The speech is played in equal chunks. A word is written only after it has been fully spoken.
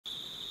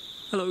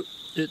Hello,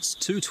 it's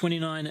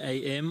 2:29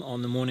 AM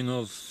on the morning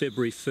of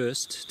February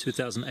 1st,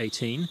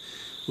 2018,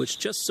 which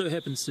just so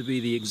happens to be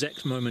the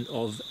exact moment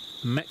of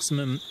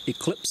maximum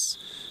eclipse,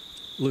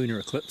 lunar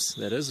eclipse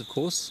that is, of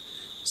course.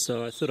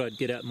 So I thought I'd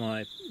get out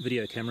my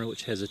video camera,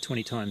 which has a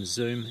 20 times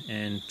zoom,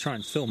 and try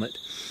and film it.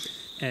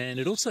 And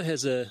it also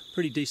has a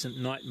pretty decent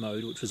night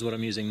mode, which is what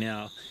I'm using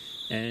now.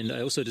 And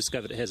I also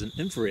discovered it has an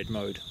infrared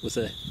mode with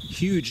a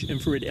huge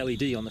infrared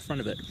LED on the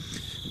front of it,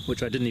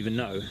 which I didn't even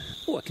know.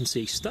 Oh, I can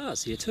see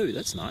stars here too,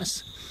 that's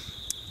nice.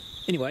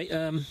 Anyway,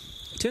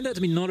 it turned out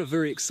to be not a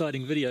very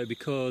exciting video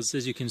because,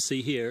 as you can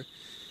see here,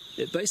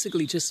 it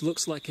basically just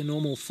looks like a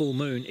normal full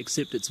moon,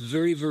 except it's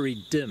very, very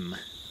dim.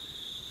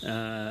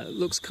 It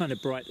looks kind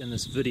of bright in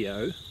this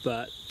video,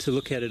 but to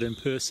look at it in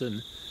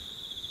person,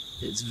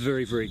 it's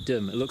very, very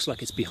dim. It looks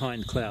like it's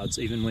behind clouds,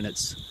 even when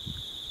it's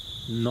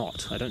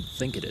not. I don't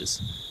think it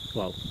is.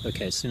 Well,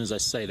 okay, as soon as I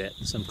say that,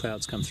 some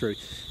clouds come through.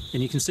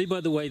 And you can see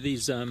by the way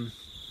these, oh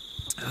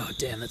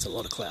damn, that's a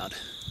lot of cloud.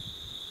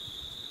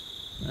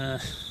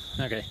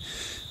 Okay.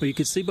 Well, you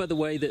can see by the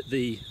way that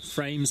the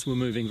frames were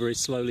moving very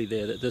slowly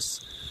there, that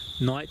this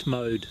night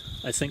mode,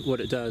 I think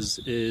what it does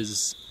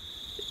is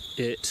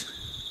it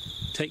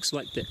takes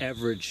like the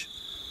average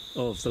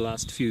of the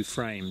last few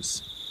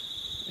frames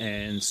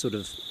and sort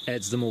of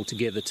adds them all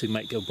together to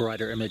make a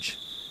brighter image.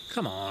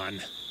 Come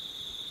on.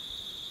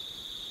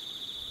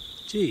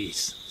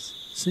 Jeez,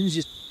 as soon as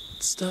you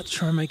start to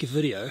try and make a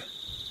video.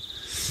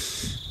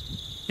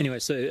 Anyway,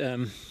 so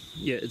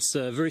yeah, it's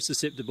very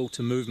susceptible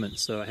to movement,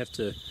 so I have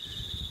to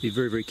be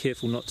very, very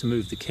careful not to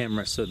move the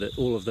camera so that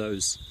all of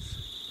those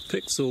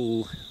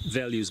pixel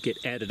values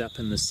get added up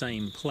in the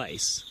same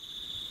place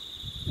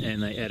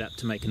and they add up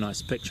to make a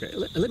nice picture.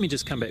 Let me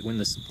just come back when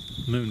this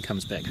moon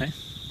comes back, hey?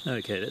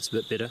 Okay, that's a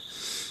bit better.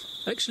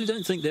 I actually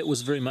don't think that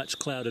was very much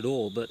cloud at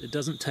all, but it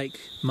doesn't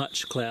take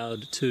much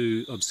cloud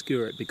to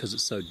obscure it because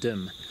it's so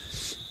dim.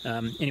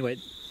 Anyway,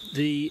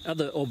 the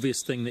other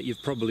obvious thing that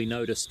you've probably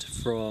noticed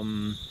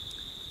from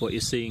what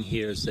you're seeing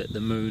here is that the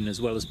moon,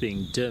 as well as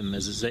being dim,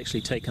 is it's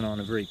actually taken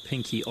on a very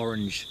pinky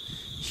orange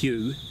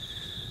hue.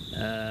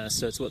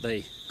 So it's what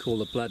they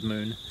call a blood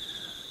moon.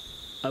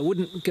 I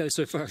wouldn't go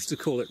so far as to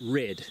call it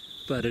red,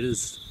 but it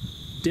is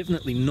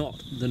definitely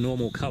not the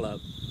normal colour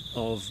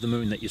of the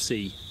moon that you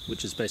see,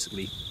 which is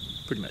basically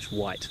pretty much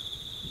white.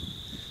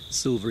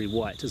 Silvery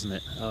white, isn't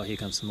it? Oh, here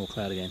comes some more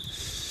cloud again.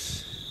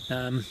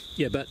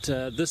 Yeah, but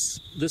this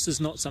is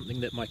not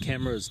something that my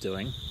camera is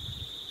doing.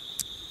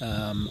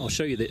 I'll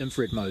show you the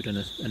infrared mode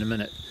in a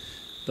minute.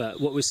 But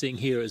what we're seeing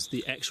here is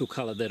the actual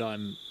colour that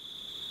I'm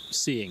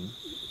seeing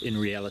in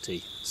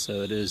reality.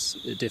 So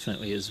it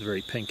definitely is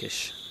very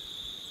pinkish.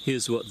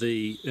 Here's what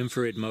the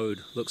infrared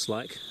mode looks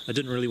like. I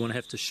didn't really want to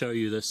have to show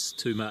you this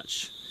too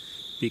much,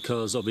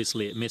 because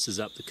obviously it messes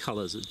up the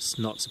colours. It's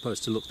not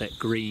supposed to look that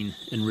green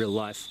in real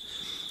life.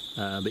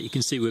 But you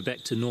can see we're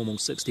back to normal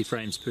 60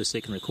 frames per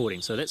second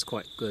recording, so that's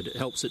quite good. It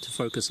helps it to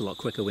focus a lot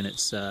quicker when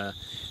it's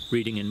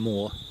reading in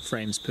more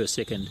frames per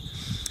second.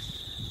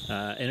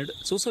 And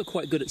it's also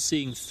quite good at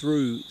seeing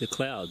through the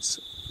clouds.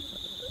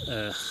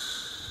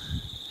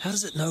 How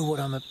does it know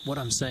what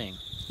I'm saying?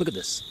 Look at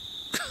this.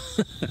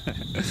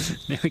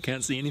 Now we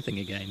can't see anything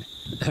again.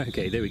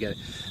 Okay, there we go.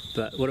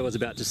 But what I was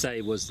about to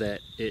say was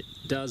that it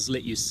does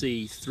let you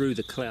see through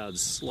the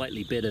clouds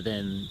slightly better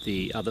than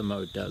the other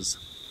mode does.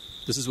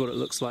 This is what it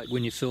looks like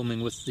when you're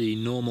filming with the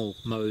normal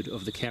mode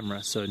of the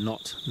camera, so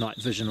not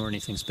night vision or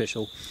anything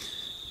special.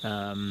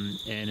 And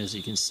as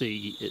you can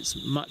see, it's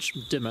much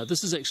dimmer.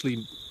 This is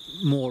actually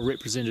more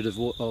representative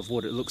of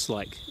what it looks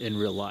like in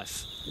real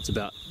life. It's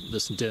about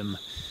this dim.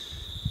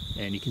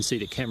 And you can see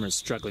the camera's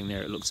struggling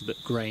there. It looks a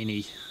bit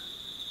grainy.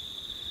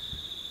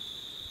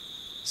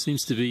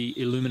 Seems to be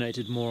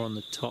illuminated more on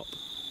the top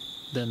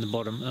than the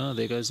bottom. Oh,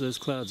 there goes those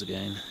clouds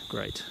again.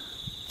 Great.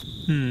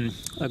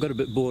 I got a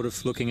bit bored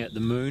of looking at the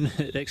moon.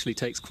 It actually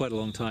takes quite a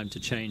long time to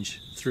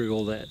change through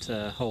all that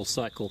whole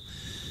cycle.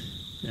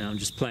 Now I'm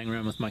just playing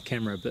around with my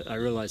camera, but I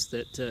realized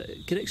that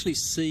it could actually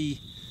see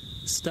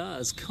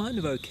stars kind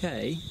of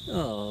okay.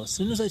 Oh, as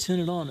soon as I turn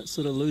it on, it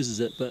sort of loses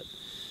it, but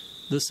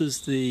this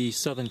is the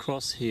Southern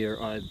Cross here,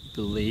 I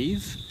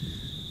believe.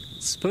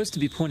 It's supposed to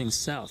be pointing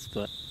south,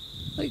 but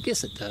I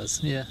guess it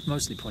does. Yeah,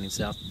 mostly pointing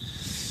south.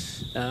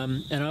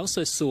 And I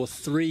also saw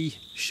 3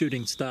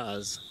 shooting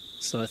stars,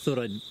 so I thought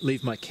I'd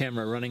leave my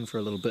camera running for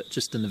a little bit,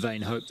 just in the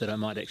vain hope that I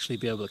might actually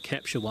be able to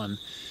capture one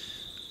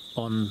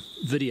on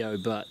video,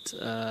 but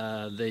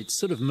they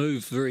sort of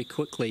move very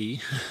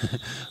quickly,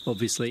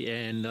 obviously,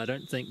 and I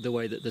don't think the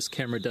way that this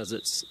camera does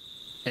its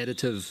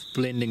additive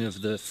blending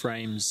of the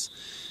frames,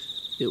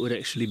 it would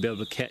actually be able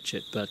to catch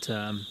it, but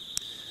I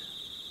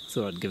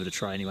thought I'd give it a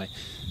try anyway.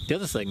 The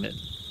other thing that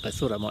I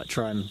thought I might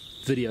try and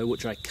video,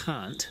 which I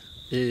can't,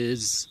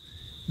 is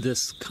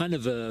this kind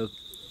of a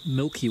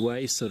Milky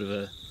Way sort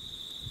of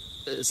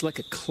it's like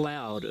a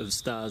cloud of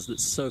stars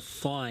that's so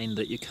fine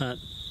that you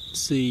can't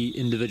see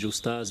individual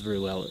stars very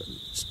well.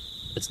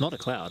 It's not a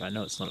cloud. I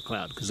know it's not a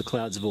cloud because the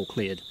clouds have all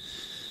cleared,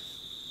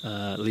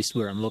 at least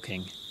where I'm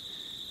looking.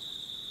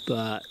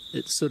 But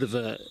it's sort of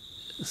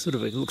sort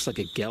of, it looks like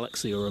a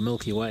galaxy or a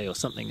Milky Way or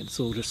something. It's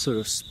all just sort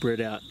of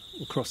spread out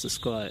across the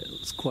sky.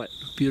 It's quite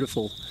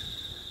beautiful.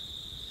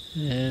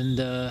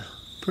 And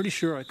pretty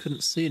sure I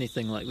couldn't see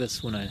anything like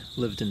this when I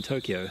lived in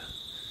Tokyo.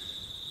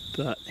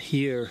 But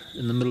here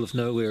in the middle of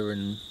nowhere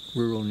in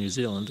rural New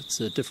Zealand, it's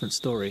a different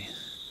story.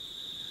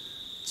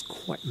 It's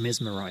quite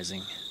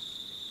mesmerizing.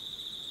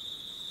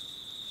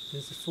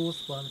 There's the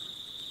fourth one.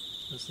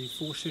 There's the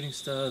 4 shooting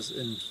stars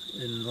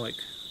in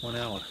like 1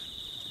 hour.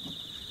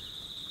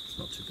 It's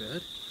not too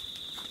bad.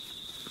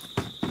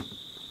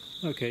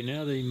 Okay,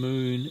 now the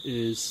moon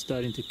is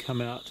starting to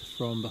come out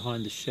from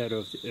behind the shadow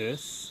of the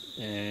Earth,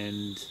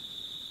 and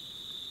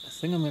I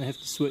think I'm going to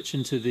have to switch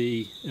into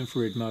the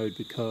infrared mode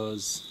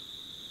because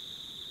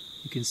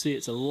you can see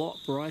it's a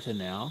lot brighter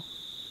now.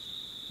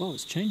 Well,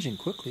 it's changing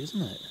quickly,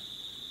 isn't it?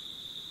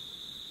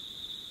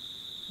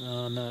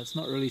 Oh no, it's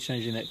not really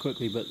changing that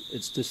quickly, but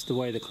it's just the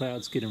way the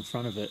clouds get in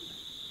front of it.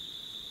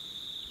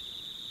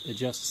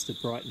 Adjusts the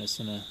brightness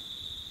in a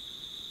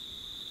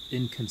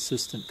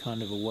inconsistent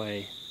kind of a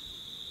way.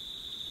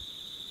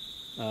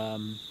 Oh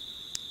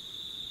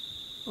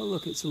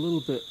look, it's a little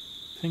bit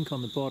pink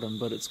on the bottom,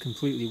 but it's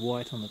completely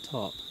white on the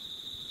top.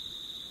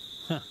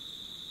 Huh.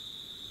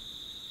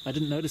 I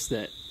didn't notice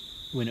that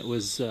when it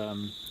was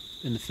in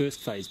the first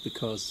phase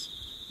because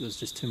there was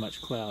just too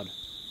much cloud.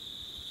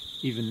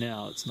 Even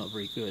now it's not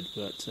very good,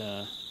 but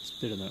it's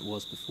better than it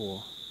was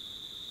before.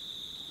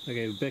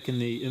 Okay, we're back in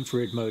the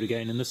infrared mode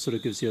again, and this sort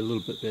of gives you a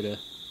little bit better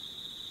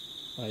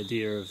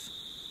idea of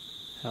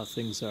how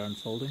things are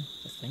unfolding,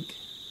 I think.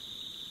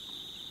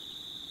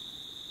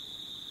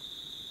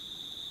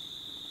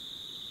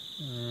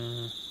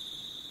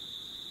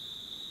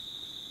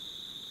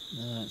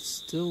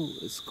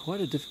 It's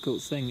quite a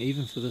difficult thing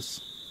even for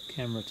this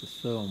camera to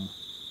film.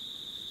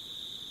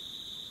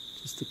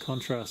 Just the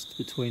contrast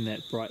between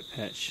that bright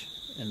patch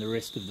and the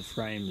rest of the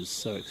frame is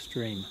so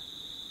extreme.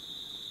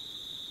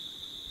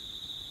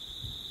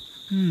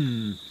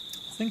 I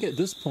think at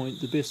this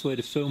point the best way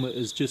to film it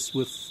is just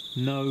with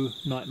no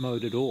night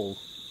mode at all,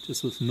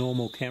 just with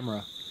normal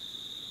camera.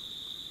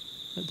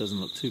 That doesn't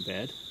look too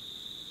bad.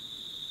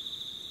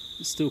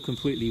 It's still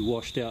completely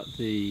washed out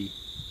the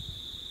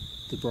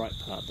bright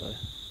part though.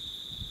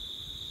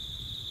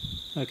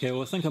 Okay,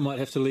 well I think I might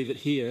have to leave it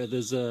here.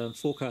 There's a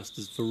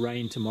forecast for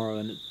rain tomorrow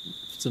and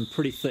some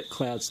pretty thick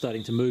clouds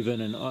starting to move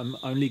in, and I'm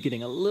only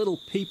getting a little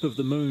peep of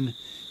the moon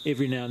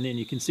every now and then.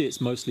 You can see it's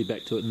mostly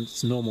back to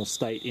its normal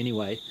state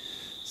anyway.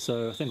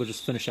 So I think we'll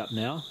just finish up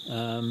now.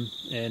 And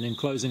in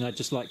closing, I'd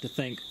just like to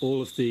thank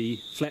all of the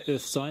flat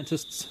earth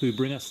scientists who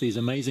bring us these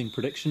amazing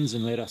predictions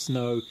and let us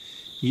know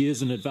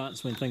years in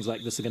advance when things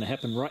like this are going to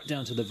happen, right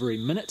down to the very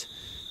minute.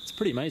 It's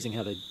pretty amazing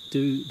how they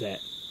do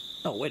that.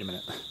 Oh, wait a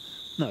minute.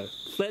 No,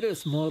 flat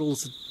earth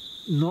models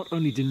not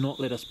only do not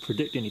let us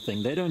predict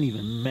anything, they don't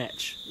even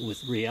match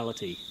with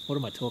reality. What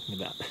am I talking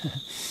about?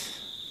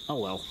 Oh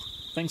well.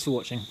 Thanks for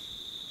watching.